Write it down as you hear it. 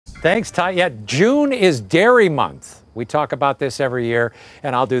Thanks, Ty. Yeah, June is Dairy Month. We talk about this every year,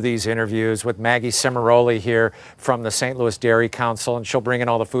 and I'll do these interviews with Maggie Cimaroli here from the St. Louis Dairy Council, and she'll bring in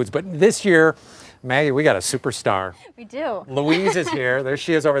all the foods. But this year, Maggie, we got a superstar. We do. Louise is here. There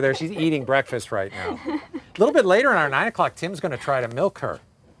she is over there. She's eating breakfast right now. A little bit later in our 9 o'clock, Tim's going to try to milk her.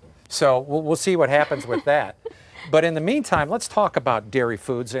 So we'll see what happens with that. But in the meantime, let's talk about dairy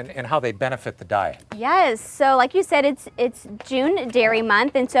foods and how they benefit the diet. Yes, so like you said, it's June Dairy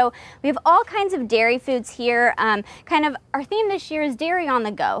Month, and so we have all kinds of dairy foods here. Kind of our theme this year is dairy on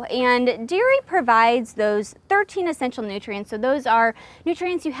the go, and dairy provides those 13 essential nutrients. So those are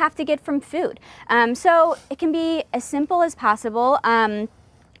nutrients you have to get from food. So it can be as simple as possible.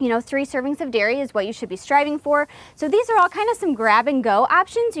 3 servings of dairy is what you should be striving for. So these are all kind of some grab and go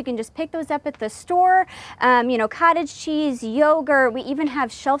options. You can just pick those up at the store. Cottage cheese, yogurt. We even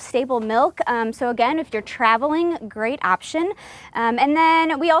have shelf stable milk. So again, if you're traveling, great option. And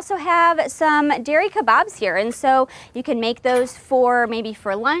then we also have some dairy kebabs here. And so you can make those maybe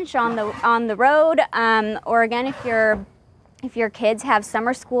for lunch on the road, or again, if your kids have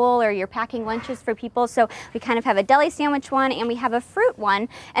summer school or you're packing lunches for people. So we kind of have a deli sandwich one and we have a fruit one.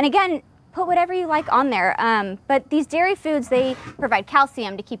 And again, put whatever you like on there. But these dairy foods, they provide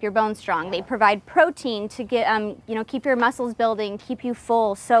calcium to keep your bones strong. They provide protein to get, keep your muscles building, keep you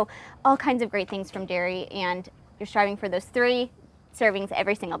full. So all kinds of great things from dairy, and you're striving for those 3 servings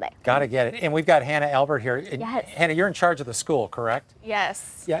every single day. Got to get it. And we've got Hannah Albert here. Yes. Hannah, you're in charge of the school, correct?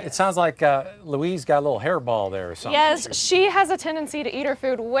 Yes. Yeah, it sounds like Louise got a little hairball there or something. Yes, she has a tendency to eat her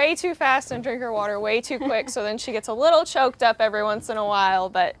food way too fast and drink her water way too quick, so then she gets a little choked up every once in a while,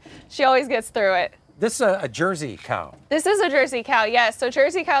 but she always gets through it. This is a Jersey cow. This is a Jersey cow, yes. So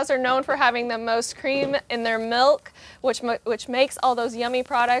Jersey cows are known for having the most cream in their milk, which makes all those yummy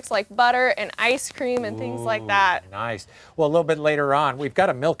products like butter and ice cream and things like that. Nice. Well, a little bit later on, we've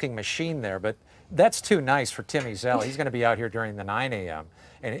got a milking machine there, but that's too nice for Timmy Zell. He's going to be out here during the 9 a.m.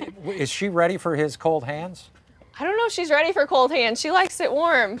 And is she ready for his cold hands? I don't know if she's ready for cold hands. She likes it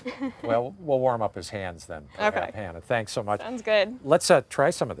warm. Well, we'll warm up his hands then. Okay. Hannah, thanks so much. Sounds good. Let's try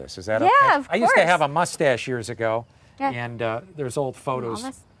some of this. Is that okay? Yeah, of I used to course. have a mustache years ago, Yeah. and there's old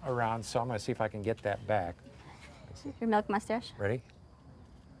photos around, so I'm going to see if I can get that back. Your milk mustache. Ready?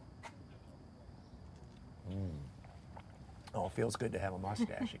 Oh, it feels good to have a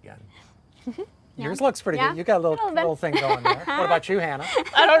mustache again. Yours looks pretty good. You got a little thing going there. What about you, Hannah?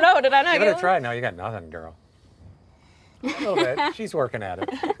 I don't know. Did I not Give get it a one? try. No, you got nothing, girl. A little bit. She's working at it.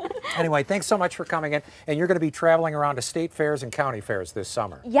 Anyway, thanks so much for coming in. And you're going to be traveling around to state fairs and county fairs this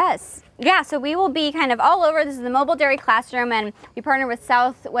summer. Yes. Yeah, so we will be kind of all over. This is the Mobile Dairy Classroom, and we partner with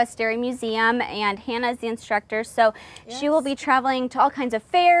Southwest Dairy Museum, and Hannah is the instructor. So she will be traveling to all kinds of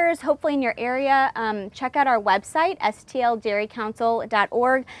fairs, hopefully in your area. Check out our website,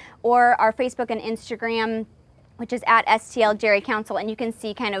 stldairycouncil.org, or our Facebook and Instagram, which is at STL Dairy Council, and you can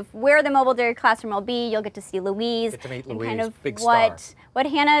see kind of where the Mobile Dairy Classroom will be. You'll get to see Louise. Get to meet and Louise, kind of big star. what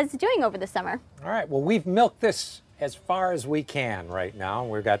Hannah is doing over the summer. All right, well, we've milked this as far as we can right now.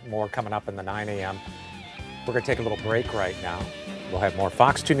 We've got more coming up in the 9 a.m. We're going to take a little break right now. We'll have more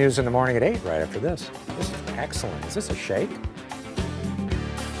Fox 2 News in the morning at 8 right after this. This is excellent. Is this a shake?